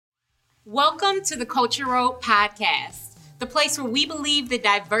Welcome to the CultureRoad podcast, the place where we believe that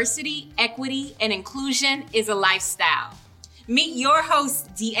diversity, equity, and inclusion is a lifestyle. Meet your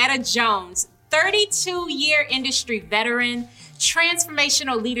host, Deetta Jones, 32-year industry veteran,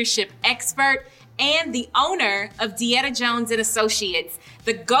 transformational leadership expert, and the owner of Deetta Jones & Associates,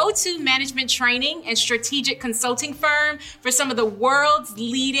 the go-to management training and strategic consulting firm for some of the world's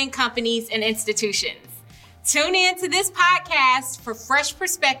leading companies and institutions. Tune in to this podcast for fresh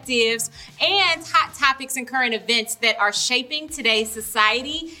perspectives and hot topics and current events that are shaping today's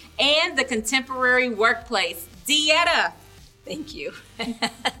society and the contemporary workplace. Deetta. Thank you.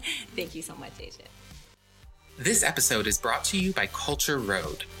 Thank you so much, Asia. This episode is brought to you by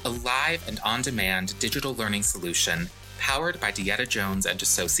CultureRoad, a live and on-demand digital learning solution powered by Deetta Jones &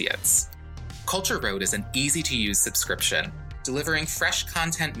 Associates. CultureRoad is an easy-to-use subscription, delivering fresh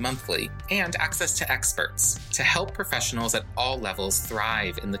content monthly and access to experts to help professionals at all levels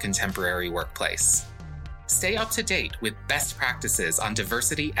thrive in the contemporary workplace. Stay up to date with best practices on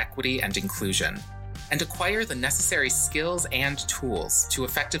diversity, equity, and inclusion, and acquire the necessary skills and tools to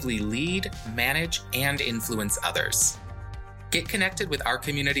effectively lead, manage, and influence others. Get connected with our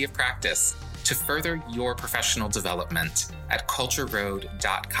community of practice to further your professional development at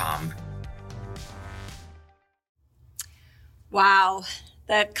CultureRoad.com. Wow,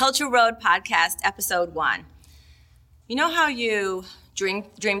 the CultureRoad podcast, episode 1. You know how you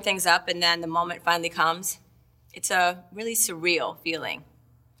dream things up and then the moment finally comes? It's a really surreal feeling.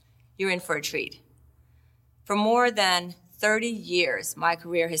 You're in for a treat. For more than 30 years, my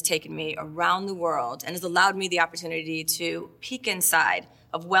career has taken me around the world and has allowed me the opportunity to peek inside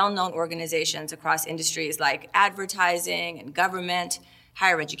of well-known organizations across industries like advertising and government,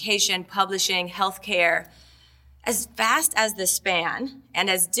 higher education, publishing, healthcare. As vast as the span and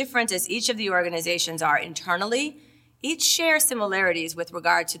as different as each of the organizations are internally, each share similarities with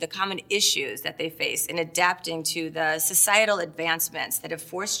regard to the common issues that they face in adapting to the societal advancements that have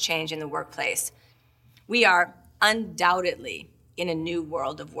forced change in the workplace. We are undoubtedly in a new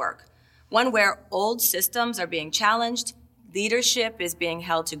world of work, one where old systems are being challenged, leadership is being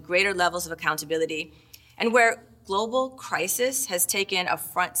held to greater levels of accountability, and where global crisis has taken a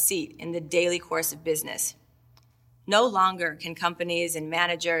front seat in the daily course of business. No longer can companies and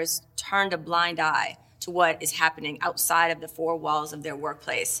managers turn a blind eye to what is happening outside of the four walls of their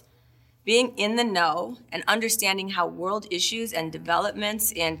workplace. Being in the know and understanding how world issues and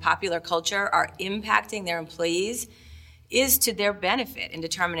developments in popular culture are impacting their employees is to their benefit in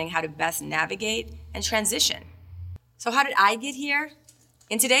determining how to best navigate and transition. So how did I get here?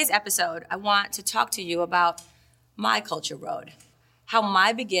 In today's episode, I want to talk to you about my culture road, how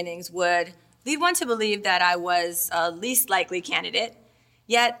my beginnings would lead one to believe that I was a least likely candidate,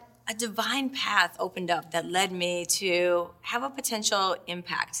 yet a divine path opened up that led me to have a potential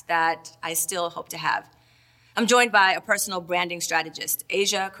impact that I still hope to have. I'm joined by a personal branding strategist,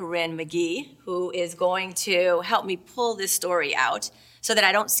 Asia Corinne McGee, who is going to help me pull this story out so that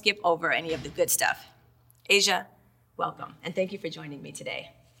I don't skip over any of the good stuff. Asia, welcome, and thank you for joining me today.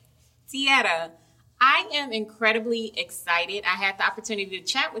 Deetta, I am incredibly excited. I had the opportunity to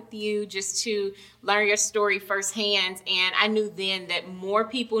chat with you just to learn your story firsthand, and I knew then that more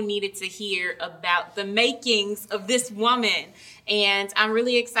people needed to hear about the makings of this woman. And I'm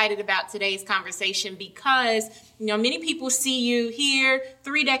really excited about today's conversation because, many people see you here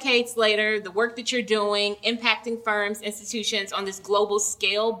 3 decades later, the work that you're doing, impacting firms, institutions on this global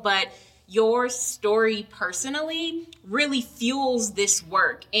scale, but your story personally really fuels this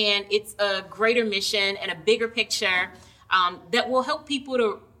work, and it's a greater mission and a bigger picture that will help people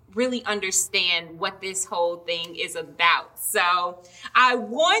to really understand what this whole thing is about. So I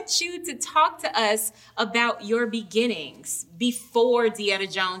want you to talk to us about your beginnings before Deetta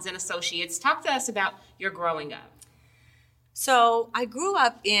Jones & Associates. Talk to us about your growing up. So I grew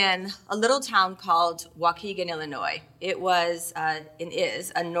up in a little town called Waukegan, Illinois. It was and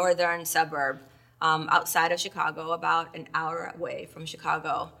is a northern suburb outside of Chicago, about an hour away from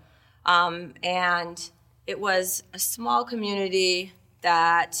Chicago. And it was a small community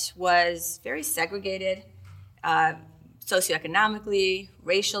that was very segregated, socioeconomically,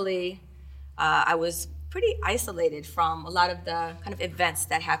 racially. I was pretty isolated from a lot of the kind of events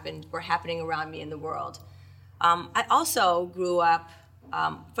that were happening around me in the world. I also grew up,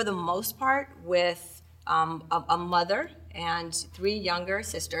 for the most part, with a mother and 3 younger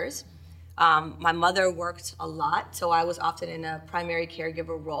sisters. My mother worked a lot, so I was often in a primary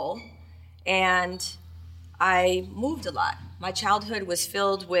caregiver role, and I moved a lot. My childhood was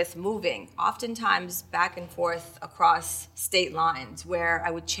filled with moving, oftentimes back and forth across state lines, where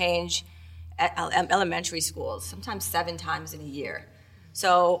I would change at elementary schools, sometimes 7 times in a year.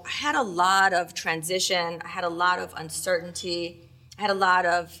 So I had a lot of transition. I had a lot of uncertainty. I had a lot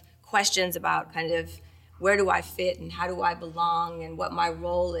of questions about kind of where do I fit and how do I belong and what my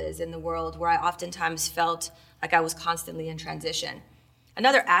role is in the world, where I oftentimes felt like I was constantly in transition.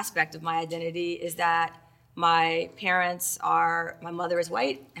 Another aspect of my identity is that my mother is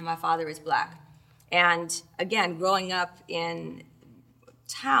white and my father is black. And again, growing up in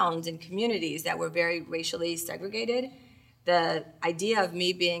towns and communities that were very racially segregated, the idea of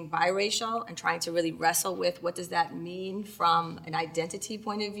me being biracial and trying to really wrestle with what does that mean from an identity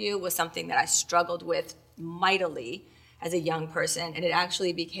point of view was something that I struggled with mightily as a young person. And it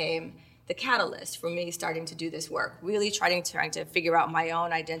actually became the catalyst for me starting to do this work, really trying to figure out my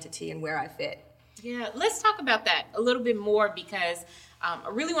own identity and where I fit. Yeah, let's talk about that a little bit more because I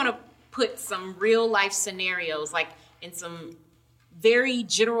really want to put some real life scenarios, like in some very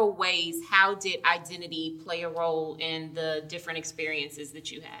general ways. How did identity play a role in the different experiences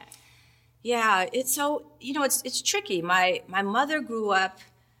that you had? Yeah, it's tricky. My mother grew up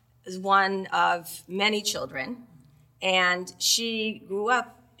as one of many children, and she grew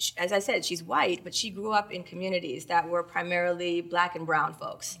up, as I said, she's white, but she grew up in communities that were primarily black and brown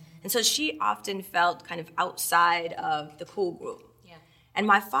folks. And so she often felt kind of outside of the cool group. Yeah. And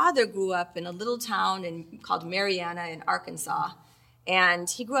my father grew up in a little town called Marianna in Arkansas. And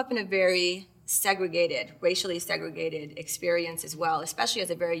he grew up in a very racially segregated experience as well, especially as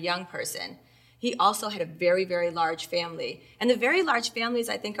a very young person. He also had a very, very large family. And the very large families,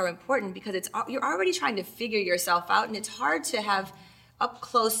 I think, are important because you're already trying to figure yourself out, and it's hard to have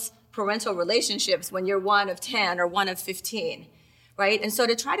up-close parental relationships when you're one of 10 or one of 15, right? And so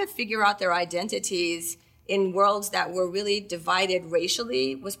to try to figure out their identities in worlds that were really divided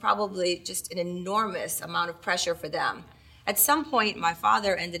racially was probably just an enormous amount of pressure for them. At some point, my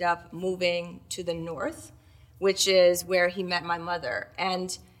father ended up moving to the north, which is where he met my mother.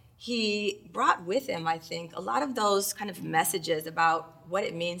 And he brought with him, I think, a lot of those kind of messages about what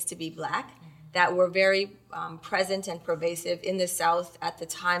it means to be black that were very present and pervasive in the South at the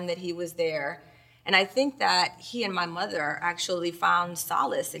time that he was there. And I think that he and my mother actually found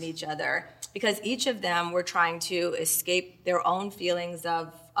solace in each other because each of them were trying to escape their own feelings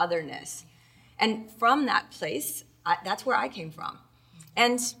of otherness. And from that place, that's where I came from.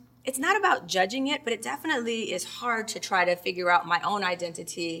 And it's not about judging it, but it definitely is hard to try to figure out my own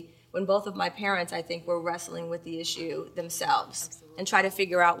identity when both of my parents, I think, were wrestling with the issue themselves. Absolutely. And try to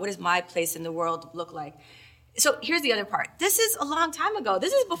figure out what does my place in the world look like. So here's the other part. This is a long time ago.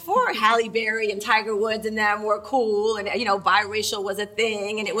 This is before Halle Berry and Tiger Woods and them were cool and, biracial was a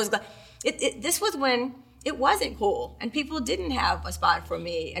thing. And this was when it wasn't cool and people didn't have a spot for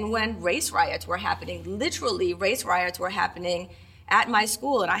me. And when race riots were happening, literally race riots were happening at my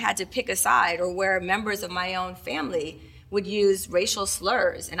school and I had to pick a side, or where members of my own family would use racial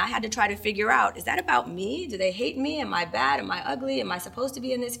slurs. And I had to try to figure out, is that about me? Do they hate me? Am I bad? Am I ugly? Am I supposed to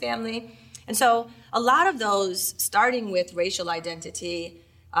be in this family? And so a lot of those, starting with racial identity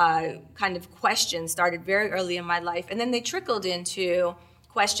kind of questions, started very early in my life. And then they trickled into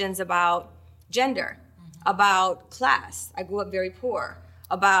questions about gender, about class. I grew up very poor.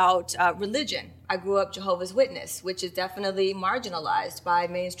 About religion. I grew up Jehovah's Witness, which is definitely marginalized by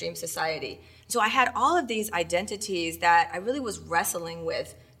mainstream society. So I had all of these identities that I really was wrestling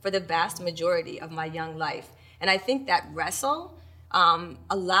with for the vast majority of my young life. And I think that wrestle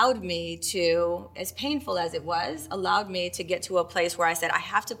allowed me to, as painful as it was, allowed me to get to a place where I said, I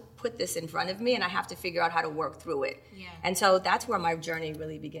have to put this in front of me and I have to figure out how to work through it. Yeah. And so that's where my journey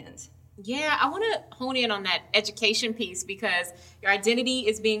really begins. Yeah, I want to hone in on that education piece because your identity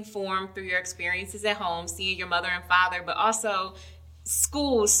is being formed through your experiences at home, seeing your mother and father, but also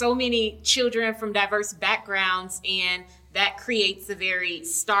schools, so many children from diverse backgrounds, and that creates a very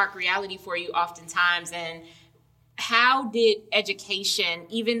stark reality for you oftentimes. And how did education,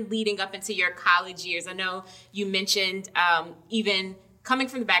 even leading up into your college years, I know you mentioned even coming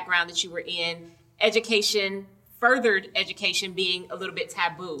from the background that you were in, furthered education being a little bit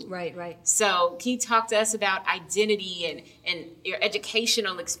taboo. Right. So can you talk to us about identity and your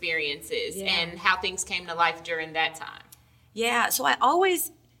educational experiences and how things came to life during that time? Yeah, so I always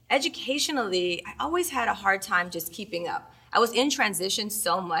had a hard time just keeping up. I was in transition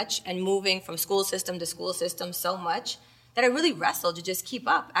so much and moving from school system to school system so much that I really wrestled to just keep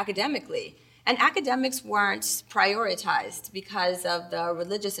up academically. And academics weren't prioritized because of the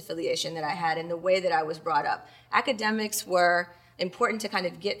religious affiliation that I had and the way that I was brought up. Academics were important to kind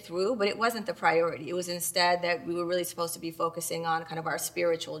of get through, but it wasn't the priority. It was instead that we were really supposed to be focusing on kind of our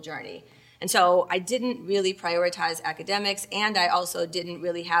spiritual journey. And so I didn't really prioritize academics, and I also didn't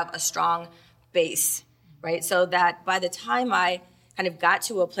really have a strong base, right? So that by the time I kind of got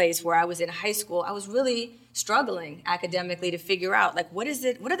to a place where I was in high school, I was really struggling academically to figure out, like, what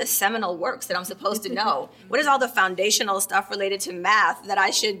are the seminal works that I'm supposed to know? What is all the foundational stuff related to math that I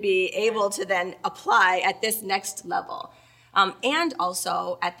should be able to then apply at this next level? And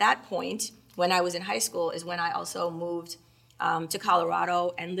also, at that point, when I was in high school, is when I also moved to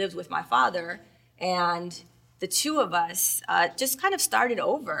Colorado and lived with my father. And the two of us just kind of started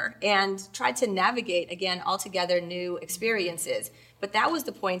over and tried to navigate, again, altogether new experiences. But that was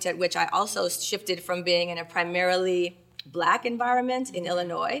the point at which I also shifted from being in a primarily Black environment in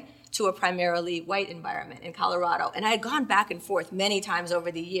Illinois to a primarily white environment in Colorado. And I had gone back and forth many times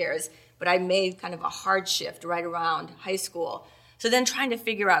over the years, but I made kind of a hard shift right around high school. So then trying to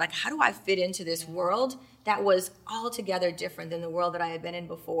figure out, like, how do I fit into this world that was altogether different than the world that I had been in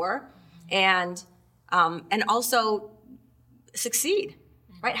before, and also succeed,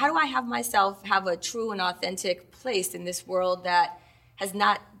 right? How do I have myself have a true and authentic place in this world that has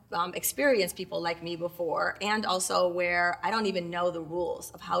not experienced people like me before, and also where I don't even know the rules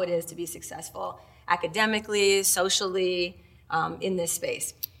of how it is to be successful academically, socially, in this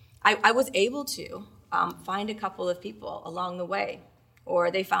space? I was able to find a couple of people along the way, or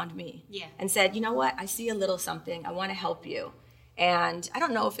they found me and said, you know what, I see a little something, I want to help you. And I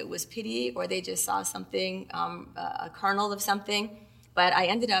don't know if it was pity or they just saw something, a kernel of something, but I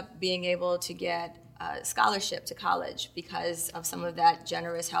ended up being able to get a scholarship to college because of some of that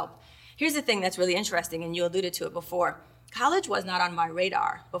generous help. Here's the thing that's really interesting, and you alluded to it before. College was not on my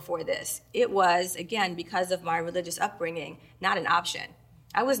radar before this. It was, again, because of my religious upbringing, not an option.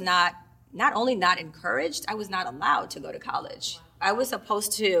 I was not only not encouraged, I was not allowed to go to college. I was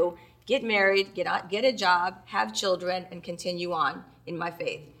supposed to get married, get a job, have children, and continue on in my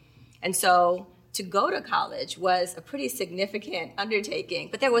faith. And so to go to college was a pretty significant undertaking.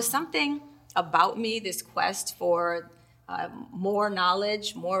 But there was something about me, this quest for more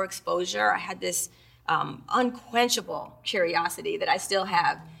knowledge, more exposure. I had this unquenchable curiosity that I still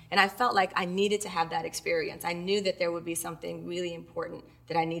have. And I felt like I needed to have that experience. I knew that there would be something really important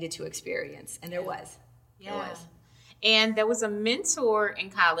that I needed to experience. And there was. Yeah. There was. And there was a mentor in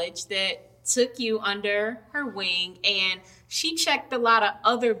college that took you under her wing, and she checked a lot of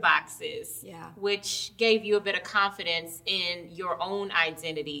other boxes, which gave you a bit of confidence in your own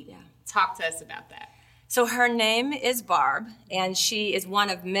identity. Yeah. Talk to us about that. So her name is Barb, and she is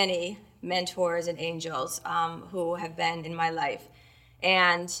one of many mentors and angels who have been in my life.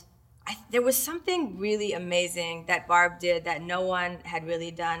 And there was something really amazing that Barb did that no one had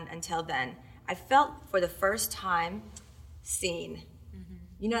really done until then. I felt for the first time seen. Mm-hmm.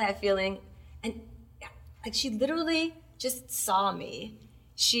 You know that feeling? And like she literally just saw me.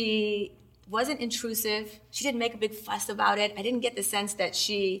 She wasn't intrusive. She didn't make a big fuss about it. I didn't get the sense that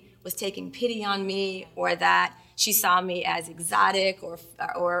she was taking pity on me or that she saw me as exotic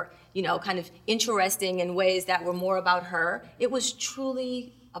or you know, kind of interesting in ways that were more about her. It was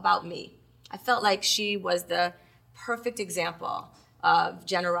truly about me. I felt like she was the perfect example of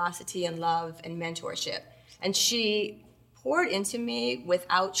generosity and love and mentorship. And she poured into me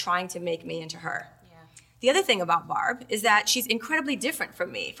without trying to make me into her. Yeah. The other thing about Barb is that she's incredibly different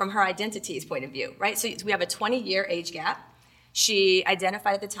from me, from her identity's point of view, right? So we have a 20-year age gap. She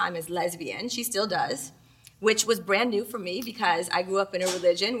identified at the time as lesbian. She still does, which was brand new for me because I grew up in a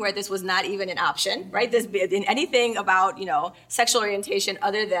religion where this was not even an option, right? In anything about, you know, sexual orientation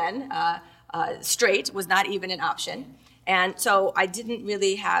other than straight was not even an option. And so I didn't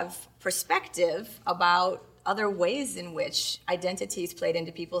really have perspective about other ways in which identities played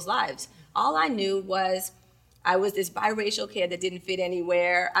into people's lives. All I knew was I was this biracial kid that didn't fit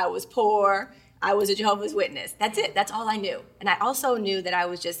anywhere. I was poor. I was a Jehovah's Witness. That's it. That's all I knew. And I also knew that I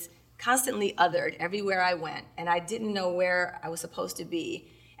was just constantly othered everywhere I went, and I didn't know where I was supposed to be.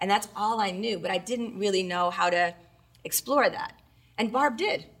 And that's all I knew, but I didn't really know how to explore that. And Barb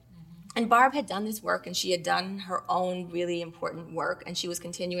did. And Barb had done this work, and she had done her own really important work, and she was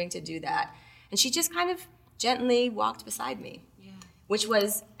continuing to do that. And she just kind of gently walked beside me, which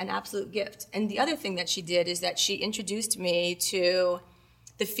was an absolute gift. And the other thing that she did is that she introduced me to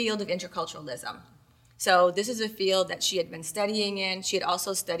the field of interculturalism. So this is a field that she had been studying in. She had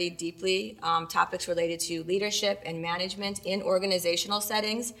also studied deeply topics related to leadership and management in organizational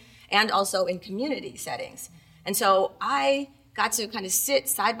settings and also in community settings. And so I got to kind of sit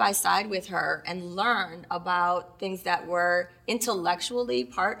side by side with her and learn about things that were intellectually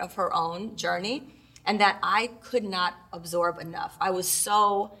part of her own journey and that I could not absorb enough. I was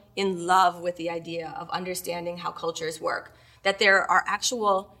so in love with the idea of understanding how cultures work, that there are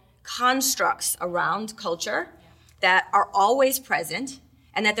actual constructs around culture that are always present,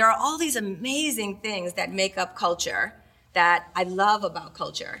 and that there are all these amazing things that make up culture that I love about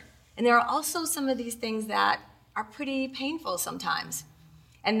culture. And there are also some of these things that are pretty painful sometimes,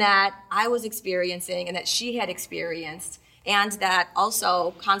 and that I was experiencing and that she had experienced, and that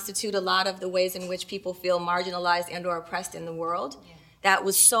also constitute a lot of the ways in which people feel marginalized and or oppressed in the world. Yeah. That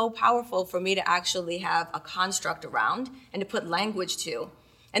was so powerful for me to actually have a construct around and to put language to.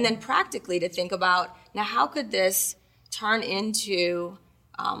 And then practically to think about, now how could this turn into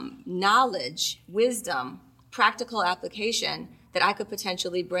knowledge, wisdom, practical application that I could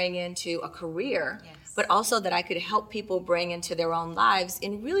potentially bring into a career, yes, but also that I could help people bring into their own lives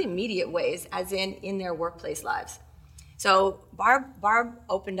in really immediate ways, as in their workplace lives. So Barb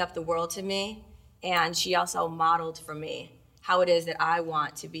opened up the world to me, and she also modeled for me how it is that I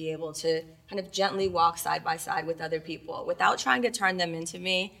want to be able to kind of gently walk side by side with other people without trying to turn them into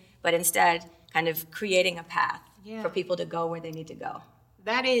me, but instead kind of creating a path, yeah, for people to go where they need to go.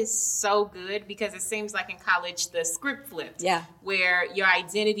 That is so good, because it seems like in college the script flipped. Yeah. Where your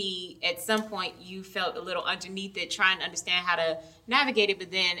identity, at some point, you felt a little underneath it, trying to understand how to navigate it. But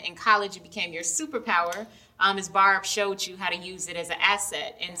then in college, it became your superpower, as Barb showed you how to use it as an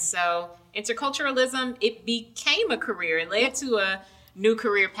asset. And so interculturalism, it became a career. It led to a new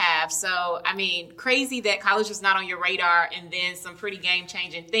career path. So, I mean, crazy that college was not on your radar, and then some pretty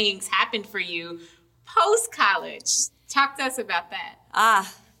game-changing things happened for you post-college. Talk to us about that.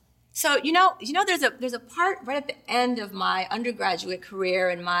 So there's a part right at the end of my undergraduate career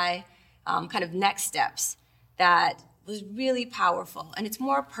and my kind of next steps that was really powerful, and it's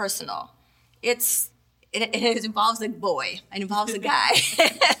more personal. It involves a boy. It involves a guy.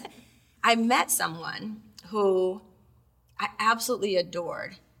 I met someone who I absolutely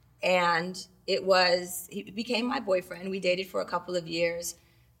adored, and he became my boyfriend. We dated for a couple of years,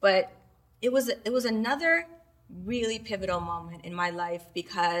 but it was another really pivotal moment in my life,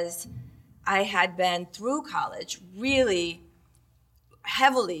 because I had been through college really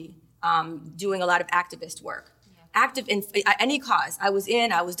heavily doing a lot of activist work. Yeah. Active in any cause. I was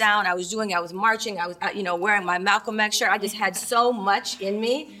down, I was marching, I was wearing my Malcolm X shirt. I just had so much in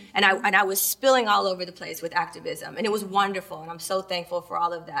me, and I was spilling all over the place with activism, and it was wonderful, and I'm so thankful for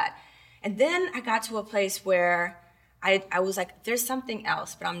all of that. And then I got to a place where I was like, there's something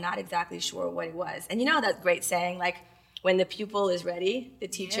else, but I'm not exactly sure what it was. And you know that great saying, like, when the pupil is ready, the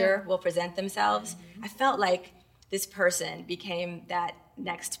teacher will present themselves. Mm-hmm. I felt like this person became that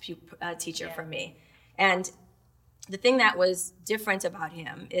next teacher for me. And the thing that was different about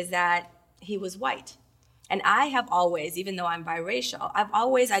him is that he was white. And I have always, even though I'm biracial, I've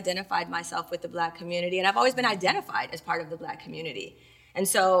always identified myself with the Black community, and I've always been identified as part of the Black community. And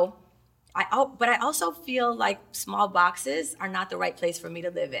so but I also feel like small boxes are not the right place for me to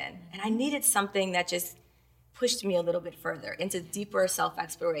live in. And I needed something that just pushed me a little bit further into deeper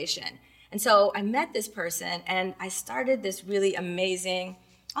self-exploration. And so I met this person, and I started this really amazing,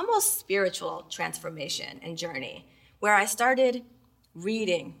 almost spiritual transformation and journey, where I started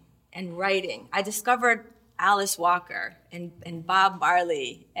reading and writing. I discovered Alice Walker and Bob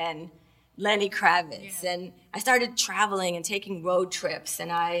Marley and Lenny Kravitz. Yeah. And I started traveling and taking road trips, and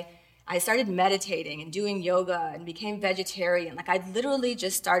I started meditating and doing yoga and became vegetarian. Like, I literally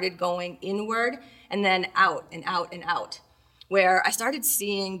just started going inward and then out and out and out, where I started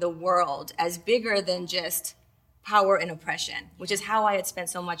seeing the world as bigger than just power and oppression, which is how I had spent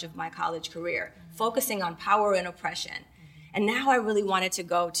so much of my college career, focusing on power and oppression. And now I really wanted to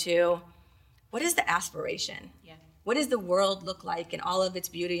go to, what is the aspiration? Yeah. What does the world look like in all of its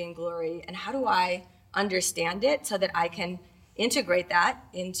beauty and glory? And how do I understand it so that I can integrate that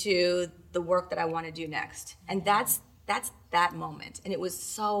into the work that I want to do next? And that's that moment. And it was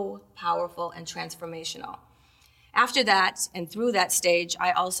so powerful and transformational. After that, and through that stage,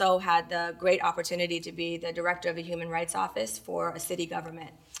 I also had the great opportunity to be the director of a human rights office for a city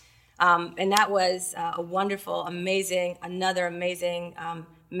government. And that was a wonderful, another amazing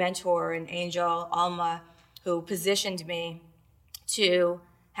mentor and angel, Alma, who positioned me to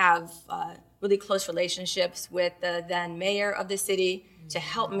have really close relationships with the then mayor of the city, to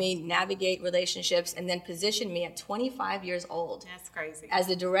help me navigate relationships, and then position me at 25 years old. That's crazy. As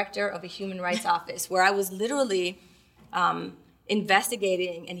the director of a human rights office, where I was literally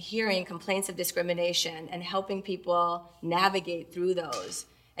investigating and hearing complaints of discrimination and helping people navigate through those,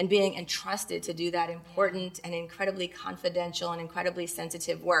 and being entrusted to do that important and incredibly confidential and incredibly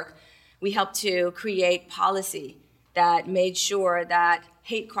sensitive work. We helped to create policy that made sure that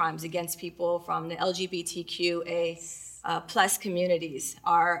hate crimes against people from the LGBTQA plus communities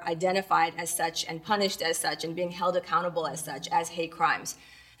are identified as such and punished as such and being held accountable as such as hate crimes.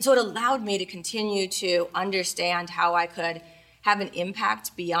 And so it allowed me to continue to understand how I could have an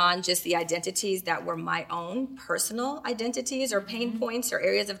impact beyond just the identities that were my own personal identities or pain points or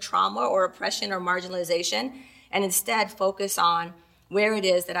areas of trauma or oppression or marginalization, and instead focus on where it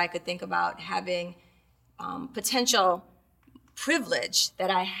is that I could think about having potential privilege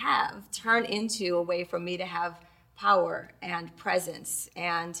that I have turn into a way for me to have power and presence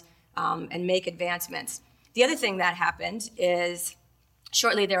and make advancements. The other thing that happened is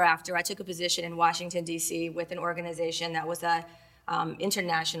shortly thereafter, I took a position in Washington, D.C. with an organization that was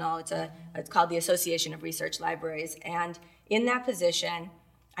international. It's called the Association of Research Libraries. And in that position,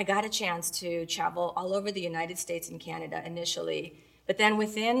 I got a chance to travel all over the United States and Canada initially. But then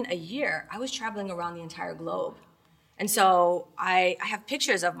within a year, I was traveling around the entire globe. And so I have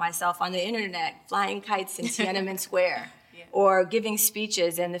pictures of myself on the internet flying kites in Tiananmen Square. Or giving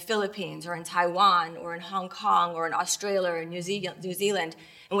speeches in the Philippines or in Taiwan or in Hong Kong or in Australia or New Zealand.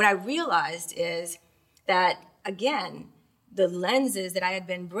 And what I realized is that, again, the lenses that I had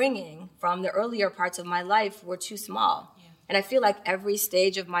been bringing from the earlier parts of my life were too small. Yeah. And I feel like every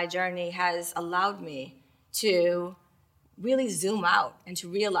stage of my journey has allowed me to really zoom out and to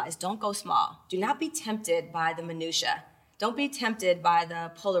realize, don't go small. Do not be tempted by the minutia. Don't be tempted by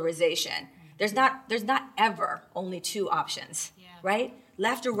the polarization. There's not ever only two options, right?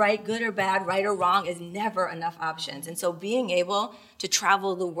 Left or right, good or bad, right or wrong is never enough options. And so being able to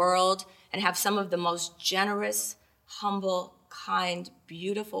travel the world and have some of the most generous, humble, kind,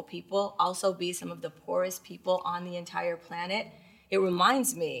 beautiful people also be some of the poorest people on the entire planet, it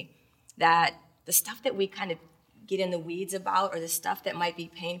reminds me that the stuff that we kind of get in the weeds about or the stuff that might be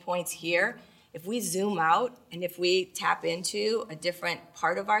pain points here, if we zoom out and if we tap into a different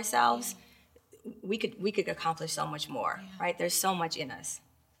part of ourselves, we could accomplish so much more, right? There's so much in us.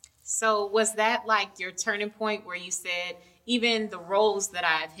 So was that like your turning point where you said, even the roles that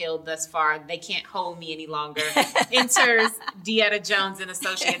I've held thus far, they can't hold me any longer? Enters Dieta Jones and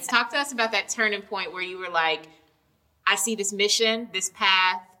Associates. Talk to us about that turning point where you were like, I see this mission, this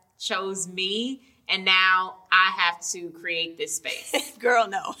path chose me, and now I have to create this space. Girl,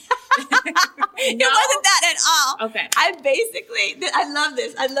 no. It wasn't that at all. Okay. I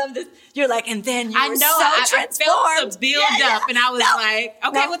love this. You're like, and then you were so transformed. I felt the build up, and I was like,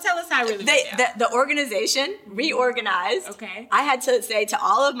 okay, well, tell us how it really went down. The organization reorganized. Okay. I had to say to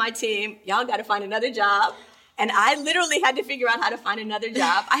all of my team, y'all got to find another job. And I literally had to figure out how to find another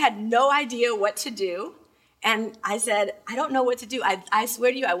job. I had no idea what to do. And I said, I don't know what to do. I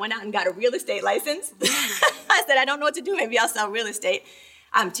swear to you, I went out and got a real estate license. I said, I don't know what to do. Maybe I'll sell real estate.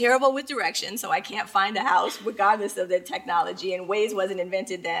 I'm terrible with directions, so I can't find a house regardless of the technology, and Waze wasn't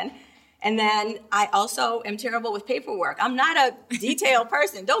invented then. And then I also am terrible with paperwork. I'm not a detailed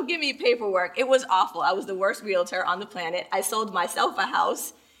person. Don't give me paperwork. It was awful. I was the worst realtor on the planet. I sold myself a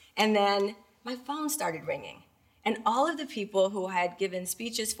house, and then my phone started ringing. And all of the people who I had given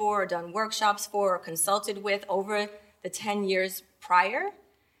speeches for or done workshops for or consulted with over the 10 years prior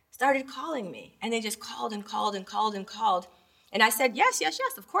started calling me. And they just called and called and called and called. And I said, yes,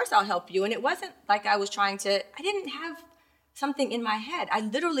 of course I'll help you. And it wasn't like I didn't have something in my head. I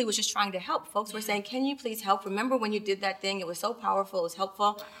literally was just trying to help. Folks were saying, can you please help? Remember when you did that thing? It was so powerful, it was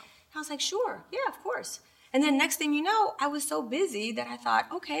helpful. And I was like, sure, yeah, of course. And then next thing you know, I was so busy that I thought,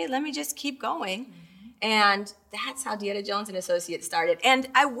 okay, let me just keep going. And that's how Dieta Jones and Associates started. And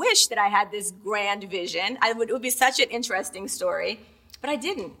I wish that I had this grand vision. It would be such an interesting story, but I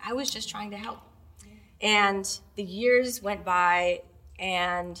didn't. I was just trying to help. And the years went by,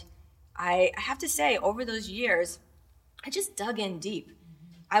 and I have to say, over those years, I just dug in deep.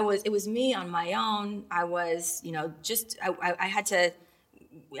 It was me on my own. I was, I had to,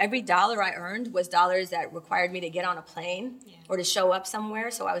 every dollar I earned was dollars that required me to get on a plane or to show up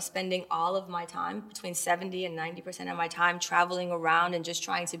somewhere. So I was spending all of my time, between 70 and 90% of my time, traveling around and just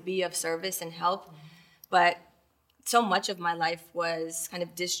trying to be of service and help. But so much of my life was kind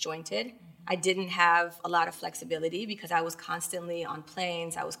of disjointed. I didn't have a lot of flexibility because I was constantly on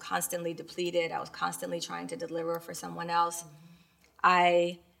planes. I was constantly depleted. I was constantly trying to deliver for someone else.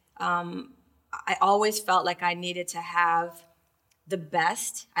 I always felt like I needed to have the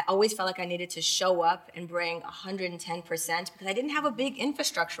best. I always felt like I needed to show up and bring 110% because I didn't have a big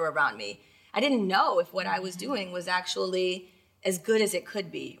infrastructure around me. I didn't know if what I was doing was actually as good as it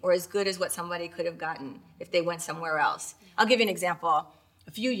could be or as good as what somebody could have gotten if they went somewhere else. I'll give you an example.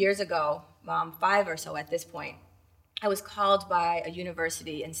 A few years ago, 5 or so at this point, I was called by a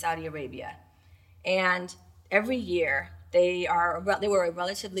university in Saudi Arabia. And every year, they were a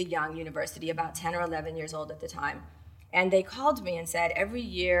relatively young university, about 10 or 11 years old at the time. And they called me and said, every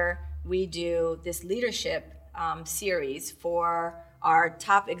year we do this leadership series for are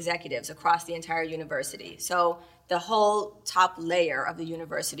top executives across the entire university. So the whole top layer of the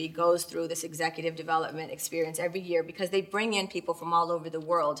university goes through this executive development experience every year because they bring in people from all over the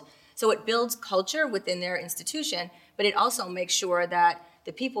world. So it builds culture within their institution, but it also makes sure that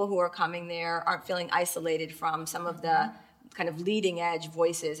the people who are coming there aren't feeling isolated from some of the kind of leading edge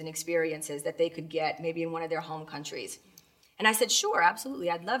voices and experiences that they could get maybe in one of their home countries. And I said, sure,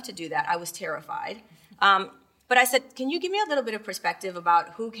 absolutely, I'd love to do that. I was terrified. But I said, can you give me a little bit of perspective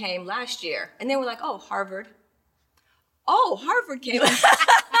about who came last year? And they were like, oh, Harvard. Oh, Harvard came.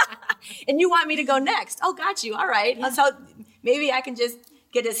 And you want me to go next? Oh, got you. All right. Yeah. So maybe I can just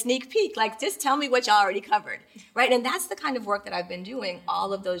get a sneak peek. Like, just tell me what y'all already covered, right? And that's the kind of work that I've been doing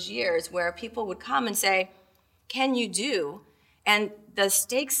all of those years where people would come and say, can you do? And the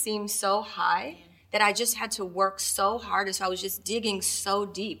stakes seemed so high that I just had to work so hard. And so I was just digging so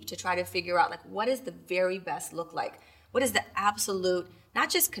deep to try to figure out, like, what does the very best look like? What is the absolute, not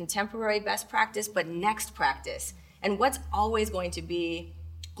just contemporary best practice, but next practice? And what's always going to be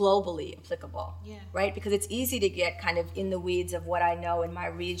globally applicable, right? Because it's easy to get kind of in the weeds of what I know in my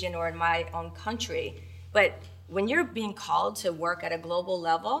region or in my own country. But when you're being called to work at a global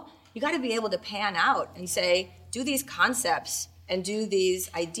level, you got to be able to pan out and say, do these concepts and do these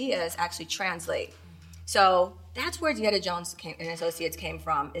ideas actually translate? So that's where Dieta Jones and Associates came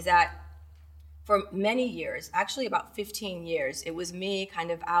from, is that for many years, actually about 15 years, it was me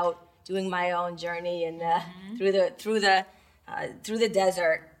kind of out doing my own journey and through the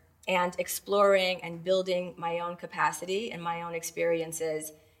desert and exploring and building my own capacity and my own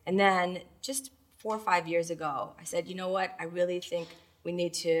experiences. And then just 4 or 5 years ago, I said, you know what? I really think we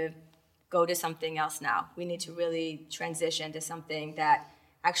need to go to something else now. We need to really transition to something that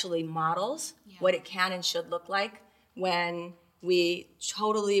actually models what it can and should look like when we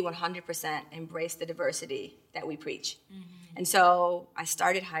totally 100% embrace the diversity that we preach. And so I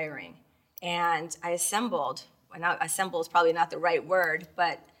started hiring, and I assembled, assemble is probably not the right word,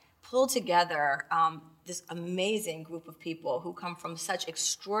 but pulled together this amazing group of people who come from such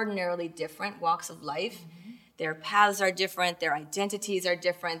extraordinarily different walks of life. Their paths are different, their identities are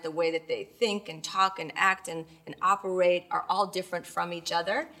different, the way that they think and talk and act and operate are all different from each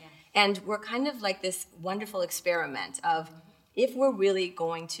other. And we're kind of like this wonderful experiment of, if we're really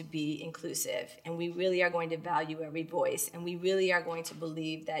going to be inclusive and we really are going to value every voice and we really are going to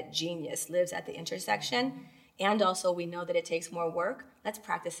believe that genius lives at the intersection, and also we know that it takes more work, let's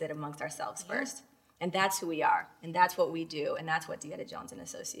practice it amongst ourselves first. And that's who we are, and that's what we do, and that's what Dieta Jones and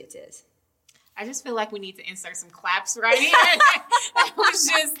Associates is. I just feel like we need to insert some claps right here. It was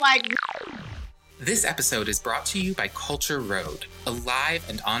just like... This episode is brought to you by CultureRoad, a live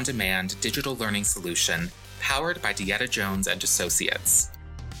and on-demand digital learning solution powered by Dieta Jones and Associates.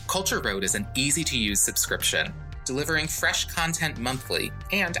 CultureRoad is an easy-to-use subscription, delivering fresh content monthly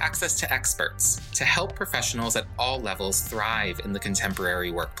and access to experts to help professionals at all levels thrive in the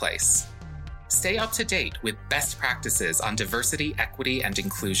contemporary workplace. Stay up to date with best practices on diversity, equity, and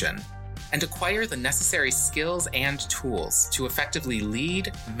inclusion, and acquire the necessary skills and tools to effectively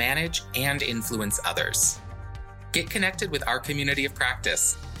lead, manage, and influence others. Get connected with our community of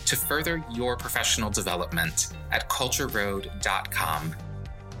practice to further your professional development at CultureRoad.com.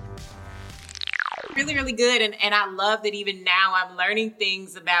 Really, really good. And I love that even now I'm learning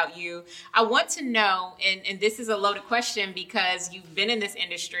things about you. I want to know, and this is a loaded question because you've been in this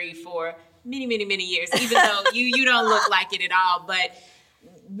industry for many, many, many years, even though you don't look like it at all. But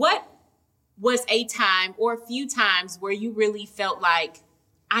what was a time or a few times where you really felt like,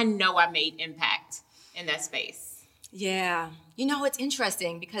 I know I made impact in that space? Yeah. You know, it's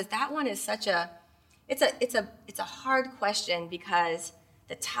interesting because that one is such it's a hard question because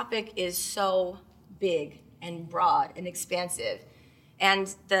the topic is so big and broad and expansive.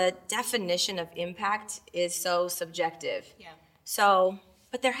 And the definition of impact is so subjective. Yeah. So,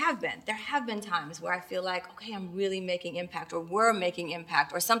 but there have been times where I feel like, okay, I'm really making impact, or we're making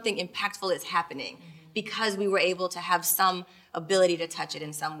impact, or something impactful is happening because we were able to have some ability to touch it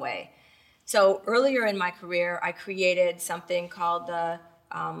in some way. So earlier in my career, I created something called the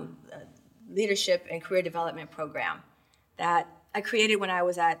Leadership and Career Development Program that I created when I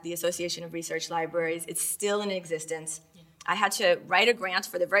was at the Association of Research Libraries. It's still in existence. I had to write a grant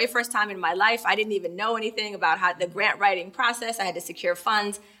for the very first time in my life. I didn't even know anything about how the grant writing process. I had to secure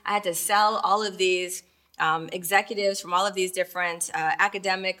funds. I had to sell all of these executives from all of these different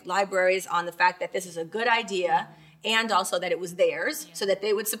academic libraries on the fact that this is a good idea, and also that it was theirs, so that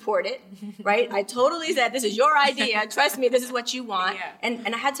they would support it, right? I totally said, this is your idea. Trust me, this is what you want. Yeah.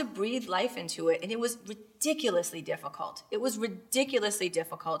 And I had to breathe life into it, and it was ridiculously difficult. It was ridiculously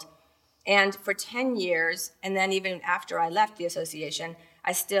difficult. And for 10 years, and then even after I left the association,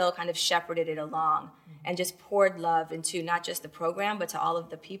 I still kind of shepherded it along and just poured love into not just the program, but to all of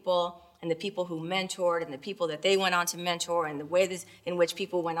the people and the people who mentored and the people that they went on to mentor and the ways in which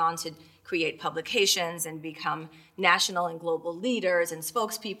people went on to create publications and become national and global leaders and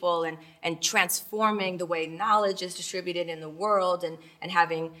spokespeople and transforming the way knowledge is distributed in the world and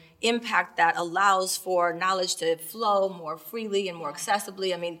having impact that allows for knowledge to flow more freely and more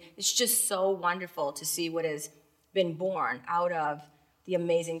accessibly. I mean, it's just so wonderful to see what has been born out of the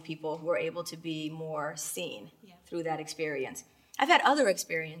amazing people who are able to be more seen through that experience. I've had other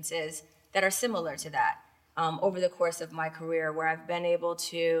experiences that are similar to that over the course of my career where I've been able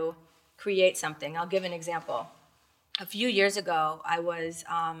to create something. I'll give an example. A few years ago, I was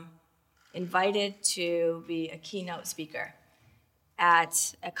invited to be a keynote speaker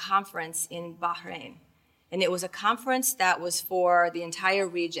at a conference in Bahrain. And it was a conference that was for the entire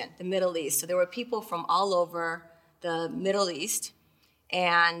region, the Middle East. So there were people from all over the Middle East.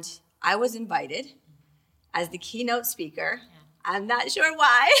 And I was invited as the keynote speaker. I'm not sure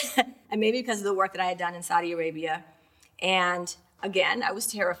why, and maybe because of the work that I had done in Saudi Arabia. And again, I was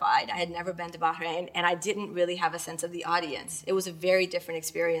terrified. I had never been to Bahrain, and I didn't really have a sense of the audience. It was a very different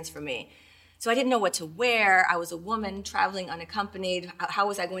experience for me. So I didn't know what to wear. I was a woman traveling unaccompanied. How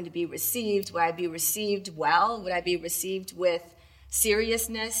was I going to be received? Would I be received well? Would I be received with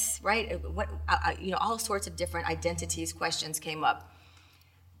seriousness, right? All sorts of different identities questions came up.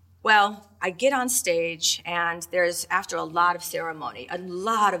 Well, I get on stage, and there's, after a lot of ceremony, a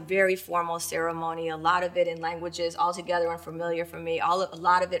lot of very formal ceremony, a lot of it in languages altogether unfamiliar for me, a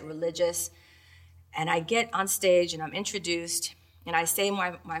lot of it religious, and I get on stage, and I'm introduced, and I say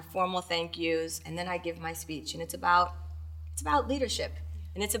my formal thank yous, and then I give my speech, and it's about leadership,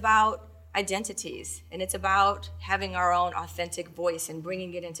 and it's about identities, and it's about having our own authentic voice and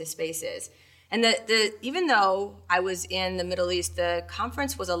bringing it into spaces. And even though I was in the Middle East, the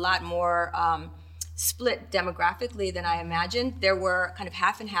conference was a lot more split demographically than I imagined. There were kind of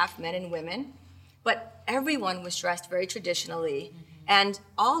half and half men and women, but everyone was dressed very traditionally. And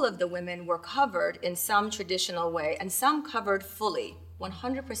all of the women were covered in some traditional way, and some covered fully,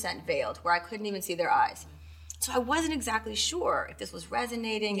 100% veiled, where I couldn't even see their eyes. So I wasn't exactly sure if this was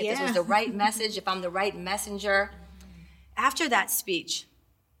resonating, if this was the right message, if I'm the right messenger. After that speech,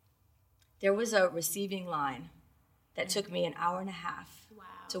 there was a receiving line that took me an hour and a half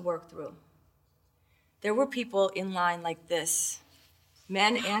to work through. There were people in line like this,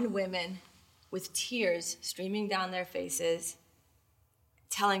 men and women with tears streaming down their faces,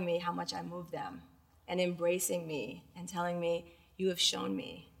 telling me how much I moved them and embracing me and telling me, you have shown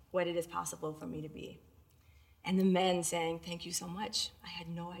me what it is possible for me to be. And the men saying, thank you so much. I had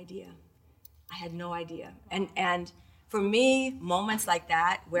no idea. And for me, moments like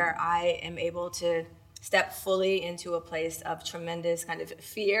that where I am able to step fully into a place of tremendous kind of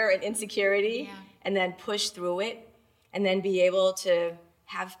fear and insecurity and then push through it and then be able to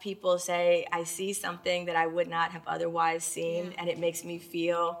have people say, I see something that I would not have otherwise seen and it makes me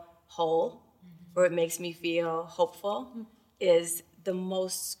feel whole or it makes me feel hopeful is the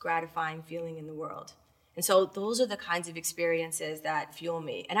most gratifying feeling in the world. And so those are the kinds of experiences that fuel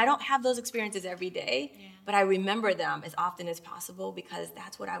me. And I don't have those experiences every day, but I remember them as often as possible because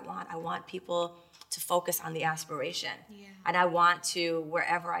that's what I want. I want people to focus on the aspiration. And I want to,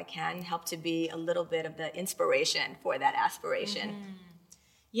 wherever I can, help to be a little bit of the inspiration for that aspiration.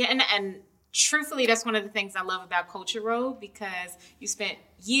 And truthfully, that's one of the things I love about CultureRoad because you spent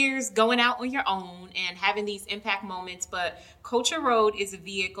years going out on your own and having these impact moments, but CultureRoad is a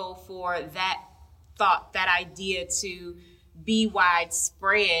vehicle for that thought, that idea to be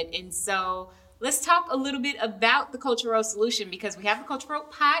widespread. And so let's talk a little bit about the CultureRoad solution because we have the CultureRoad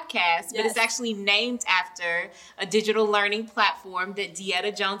podcast, but it's actually named after a digital learning platform that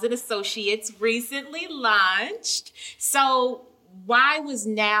Dieta Jones and Associates recently launched. So why was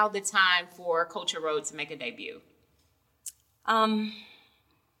now the time for CultureRoad to make a debut?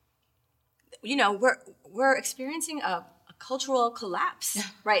 We're experiencing a cultural collapse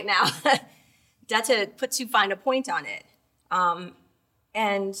right now. That's to put too fine a point on it.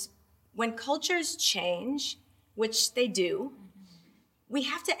 And when cultures change, which they do, we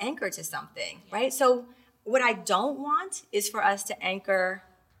have to anchor to something, right? So what I don't want is for us to anchor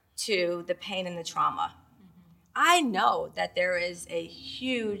to the pain and the trauma. I know that there is a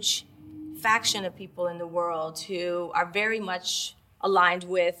huge faction of people in the world who are very much aligned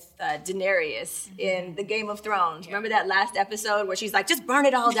with Daenerys in the Game of Thrones. Remember that last episode where she's like, just burn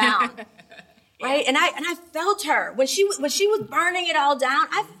it all down? Right? And I felt her. When she was burning it all down,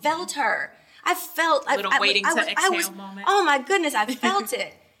 I felt her. I felt a little waiting to exhale moment. Oh my goodness, I felt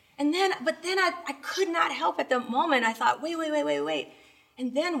it. But then I could not help at the moment. I thought, wait.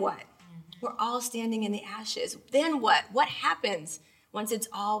 And then what? We're all standing in the ashes. Then what? What happens once it's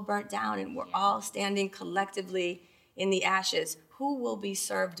all burnt down and we're all standing collectively in the ashes? Who will be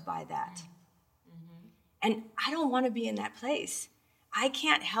served by that? And I don't want to be in that place. I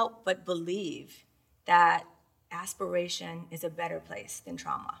can't help but believe that aspiration is a better place than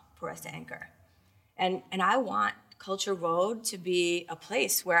trauma for us to anchor. And I want Culture Road to be a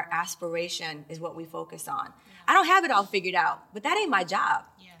place where aspiration is what we focus on. Yeah. I don't have it all figured out, but that ain't my job.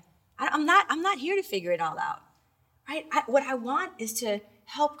 Yeah. I'm not here to figure it all out, right? What I want is to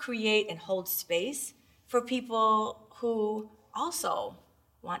help create and hold space for people who also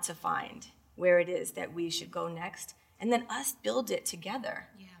want to find where it is that we should go next, and then us build it together,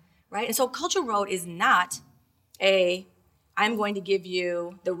 right? And so Culture Road is not I'm going to give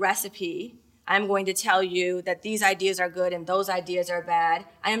you the recipe. I'm going to tell you that these ideas are good and those ideas are bad.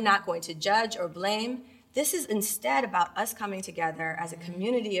 I am not going to judge or blame. This is instead about us coming together as a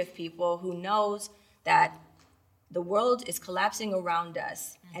community of people who knows that the world is collapsing around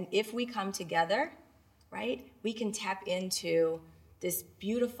us. And if we come together, right, we can tap into this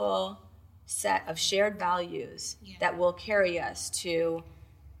beautiful set of shared values that will carry us to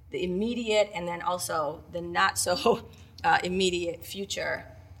the immediate and then also the not so immediate future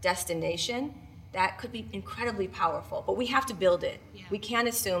destination that could be incredibly powerful. But we have to build it. Yeah. We can't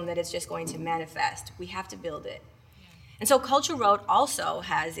assume that it's just going to manifest. We have to build it. Yeah. And so Culture Road also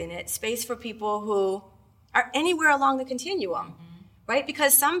has in it space for people who are anywhere along the continuum, right?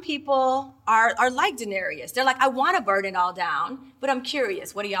 Because some people are like Denarius. They're like, I want to burn it all down, but I'm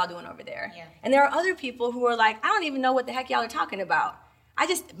curious. What are y'all doing over there? Yeah. And there are other people who are like, I don't even know what the heck y'all are talking about.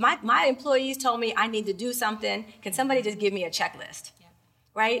 My employees told me I need to do something. Can somebody just give me a checklist,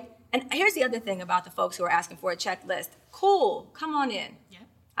 right? And here's the other thing about the folks who are asking for a checklist. Cool, come on in.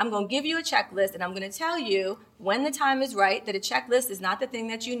 I'm going to give you a checklist, and I'm going to tell you when the time is right that a checklist is not the thing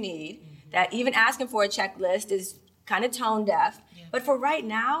that you need, that even asking for a checklist is kind of tone deaf. But for right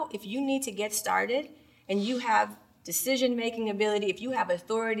now, if you need to get started and you have decision-making ability, if you have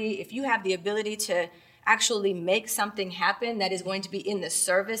authority, if you have the ability to actually make something happen that is going to be in the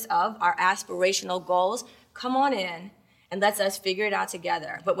service of our aspirational goals, come on in and let's us figure it out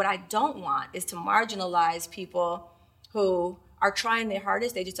together. But what I don't want is to marginalize people who are trying their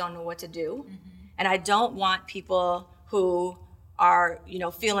hardest, they just don't know what to do. And I don't want people who are,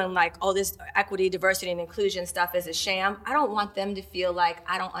 feeling like, oh, this equity, diversity, and inclusion stuff is a sham. I don't want them to feel like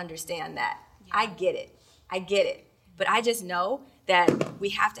I don't understand that. I get it. But I just know that we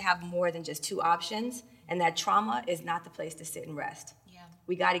have to have more than just two options, and that trauma is not the place to sit and rest.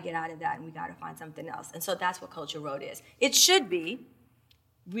 We got to get out of that, and we got to find something else. And so that's what Culture Road is. It should be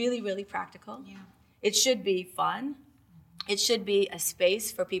really, really practical. It should be fun. It should be a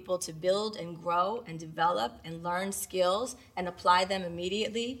space for people to build and grow and develop and learn skills and apply them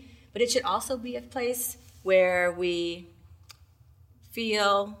immediately. But it should also be a place where we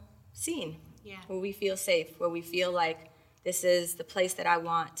feel seen, where we feel safe, where we feel like this is the place that I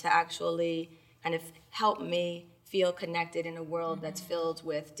want to actually kind of help me feel connected in a world that's filled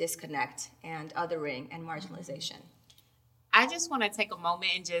with disconnect and othering and marginalization. I just want to take a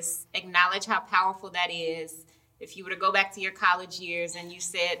moment and just acknowledge how powerful that is. If you were to go back to your college years and you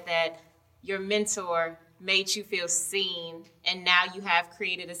said that your mentor made you feel seen, and now you have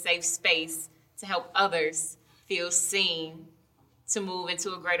created a safe space to help others feel seen to move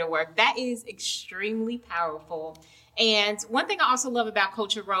into a greater work, that is extremely powerful. And one thing I also love about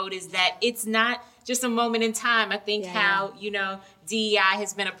Culture Road is that it's not just a moment in time. I think how, DEI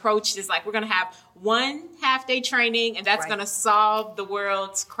has been approached is like, we're going to have one half-day training and that's going to solve the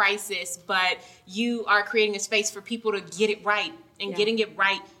world's crisis. But you are creating a space for people to get it right. And getting it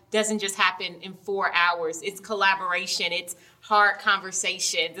right doesn't just happen in 4 hours. It's collaboration. It's hard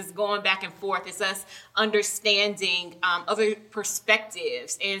conversations. It's going back and forth. It's us understanding other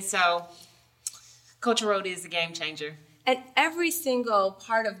perspectives. And so Culture Road is a game changer. And every single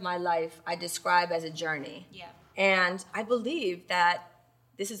part of my life I describe as a journey. And I believe that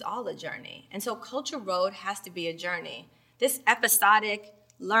this is all a journey. And so Culture Road has to be a journey. This episodic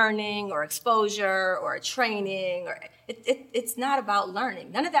learning or exposure or training, or it's not about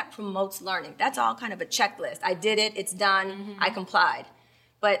learning. None of that promotes learning. That's all kind of a checklist. I did it, it's done, I complied.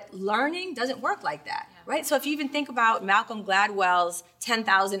 But learning doesn't work like that, right? So if you even think about Malcolm Gladwell's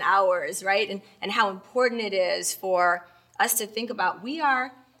 10,000 hours, right? And how important it is for us to think about, we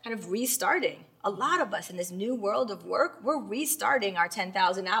are kind of restarting. A lot of us in this new world of work, we're restarting our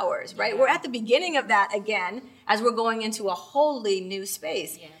 10,000 hours, right? We're at the beginning of that again as we're going into a wholly new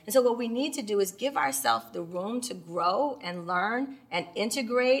space. And so what we need to do is give ourselves the room to grow and learn and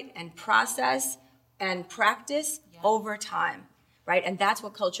integrate and process and practice over time, right? And that's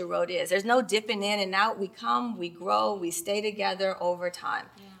what Culture Road is. There's no dipping in and out. We come, we grow, we stay together over time.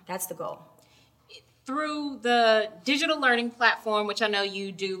 That's the goal. Through the digital learning platform, which I know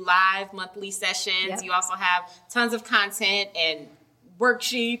you do live monthly sessions, you also have tons of content and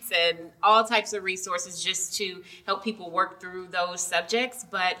worksheets and all types of resources just to help people work through those subjects.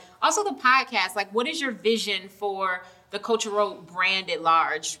 But also the podcast, like what is your vision for the CultureRoad brand at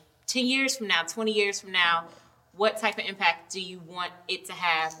large? 10 years from now, 20 years from now, what type of impact do you want it to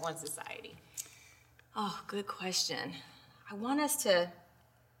have on society? Oh, good question. I want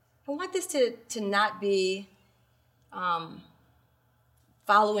this to not be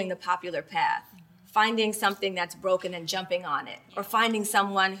following the popular path, finding something that's broken and jumping on it, or finding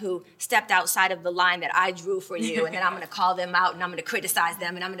someone who stepped outside of the line that I drew for you, and then I'm going to call them out, and I'm going to criticize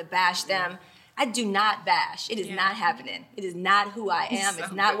them, and I'm going to bash them. I do not bash. It is not happening. It is not who I am.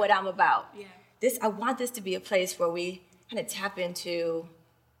 It's not what I'm about. I want this to be a place where we kind of tap into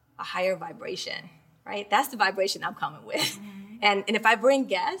a higher vibration, right? That's the vibration I'm coming with. And if I bring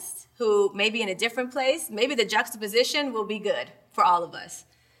guests who may be in a different place, maybe the juxtaposition will be good for all of us.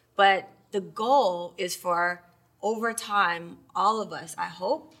 But the goal is for, over time, all of us, I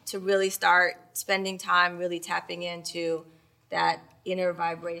hope, to really start spending time really tapping into that inner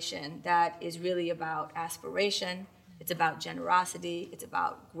vibration that is really about aspiration. It's about generosity. It's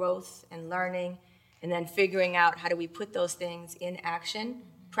about growth and learning. And then figuring out how do we put those things in action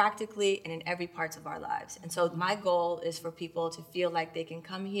practically and in every part of our lives. And so my goal is for people to feel like they can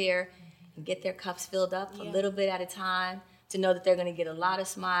come here and get their cups filled up a little bit at a time, to know that they're going to get a lot of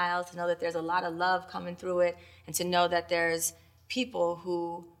smiles, to know that there's a lot of love coming through it, and to know that there's people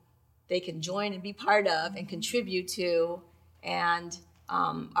who they can join and be part of and contribute to, and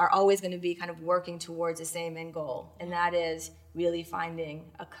are always going to be kind of working towards the same end goal. And that is really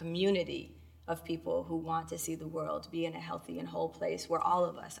finding a community of people who want to see the world be in a healthy and whole place where all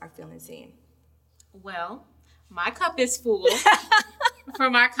of us are feeling seen. Well, my cup is full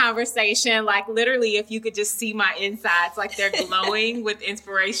from our conversation. Like literally, if you could just see my insides, like they're glowing with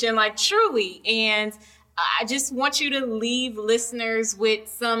inspiration, like truly. And I just want you to leave listeners with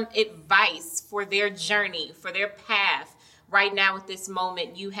some advice for their journey, for their path. Right now at this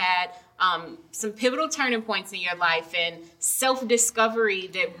moment, you had some pivotal turning points in your life and self-discovery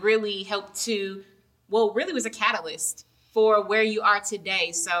that really helped to, really was a catalyst for where you are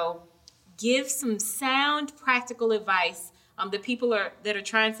today. So give some sound, practical advice the people that are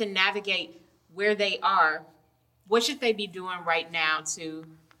trying to navigate where they are. What should they be doing right now to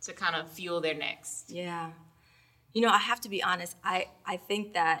kind of fuel their next? Yeah. You know, I have to be honest. I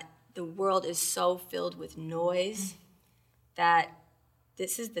think that the world is so filled with noise that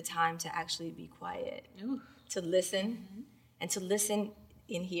this is the time to actually be quiet, to listen, and to listen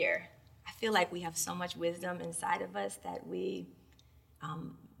in here. I feel like we have so much wisdom inside of us that we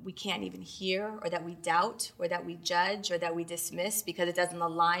can't even hear, or that we doubt, or that we judge, or that we dismiss because it doesn't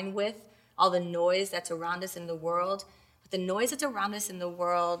align with all the noise that's around us in the world. But the noise that's around us in the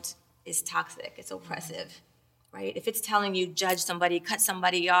world is toxic, it's oppressive, right? If it's telling you judge somebody, cut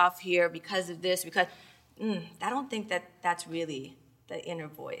somebody off here because of this, because I don't think that that's really the inner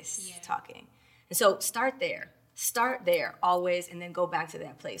voice talking. And so start there always, and then go back to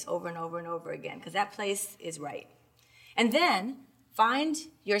that place over and over and over again, because that place is right. And then find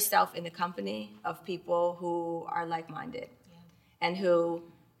yourself in the company of people who are like-minded and who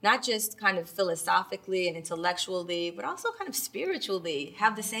not just kind of philosophically and intellectually, but also kind of spiritually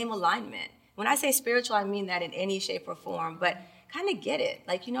have the same alignment. When I say spiritual, I mean that in any shape or form, but kind of get it.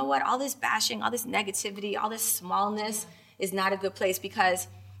 Like, you know what? All this bashing, all this negativity, all this smallness is not a good place, because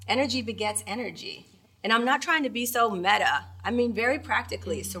energy begets energy. And I'm not trying to be so meta. I mean, very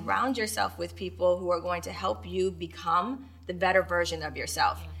practically, surround yourself with people who are going to help you become the better version of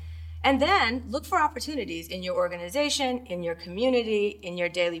yourself. And then look for opportunities in your organization, in your community, in your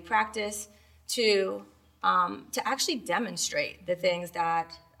daily practice to actually demonstrate the things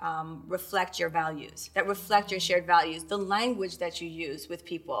that reflect your values, that reflect your shared values, the language that you use with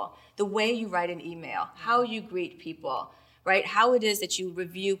people, the way you write an email, how you greet people, right? How it is that you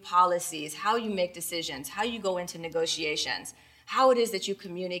review policies, how you make decisions, how you go into negotiations, how it is that you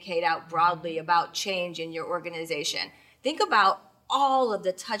communicate out broadly about change in your organization. Think about all of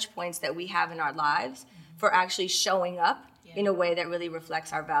the touch points that we have in our lives for actually showing up in a way that really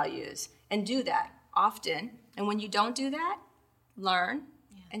reflects our values. And do that often. And when you don't do that, learn,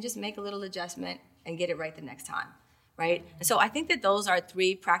 and just make a little adjustment and get it right the next time, right? And so I think that those are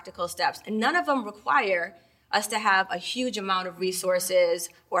 3 practical steps, and none of them require us to have a huge amount of resources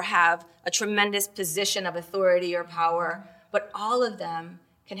or have a tremendous position of authority or power, but all of them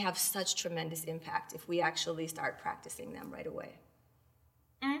can have such tremendous impact if we actually start practicing them right away.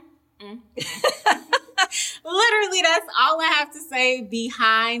 Literally, that's all I have to say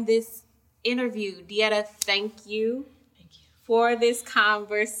behind this interview. Dieta, thank you for this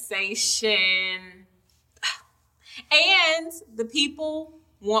conversation. And the people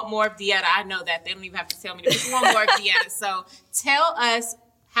want more of Dieta. I know that. They don't even have to tell me. The people want more of Dieta. So tell us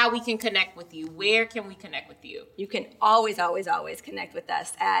how we can connect with you. Where can we connect with you? You can always, always, always connect with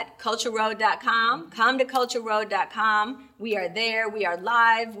us at CultureRoad.com. Come to CultureRoad.com. We are there. We are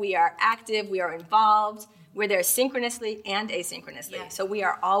live. We are active. We are involved. We're there synchronously and asynchronously. Yeah. So we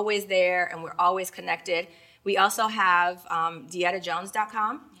are always there, and we're always connected. We also have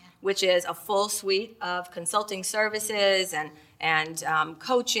DietaJones.com, which is a full suite of consulting services and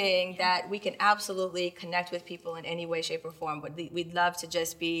coaching that we can absolutely connect with people in any way, shape, or form. But we'd love to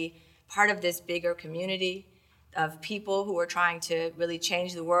just be part of this bigger community of people who are trying to really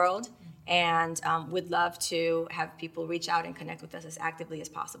change the world, and would love to have people reach out and connect with us as actively as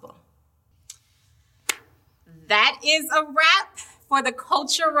possible. That is a wrap for the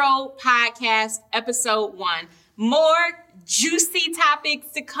Culture Road podcast, episode 1. More juicy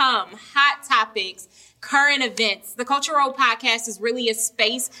topics to come, hot topics, current events. The Culture Road podcast is really a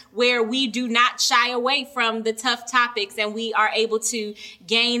space where we do not shy away from the tough topics, and we are able to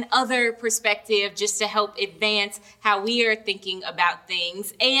gain other perspective just to help advance how we are thinking about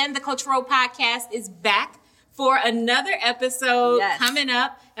things. And the Culture Road podcast is back for another episode coming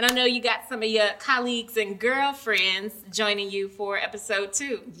up. And I know you got some of your colleagues and girlfriends joining you for episode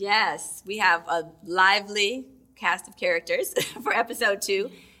 2. Yes, we have a lively cast of characters for episode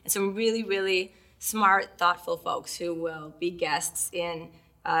 2, and some really, really smart, thoughtful folks who will be guests in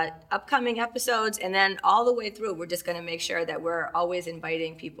upcoming episodes. And then all the way through, we're just going to make sure that we're always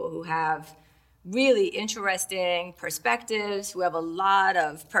inviting people who have really interesting perspectives, who have a lot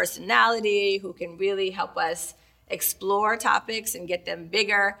of personality, who can really help us explore topics and get them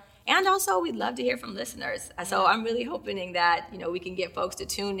bigger. And also, we'd love to hear from listeners. So I'm really hoping that, we can get folks to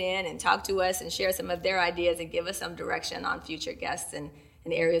tune in and talk to us and share some of their ideas and give us some direction on future guests and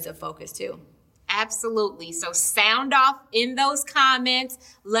areas of focus too. Absolutely. So sound off in those comments.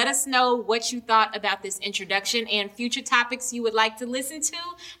 Let us know what you thought about this introduction and future topics you would like to listen to.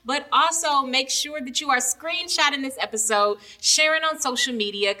 But also make sure that you are screenshotting this episode, sharing on social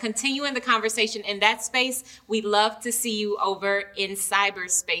media, continuing the conversation in that space. We'd love to see you over in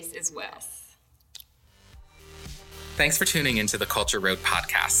cyberspace as well. Thanks for tuning into the Culture Road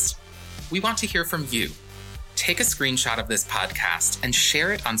podcast. We want to hear from you. Take a screenshot of this podcast and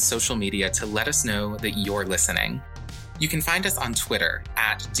share it on social media to let us know that you're listening. You can find us on Twitter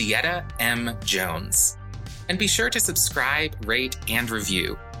at DietaMJones. And be sure to subscribe, rate, and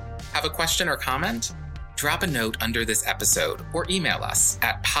review. Have a question or comment? Drop a note under this episode or email us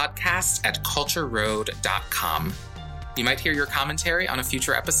at podcast@cultureroad.com. You might hear your commentary on a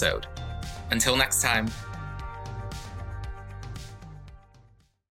future episode. Until next time.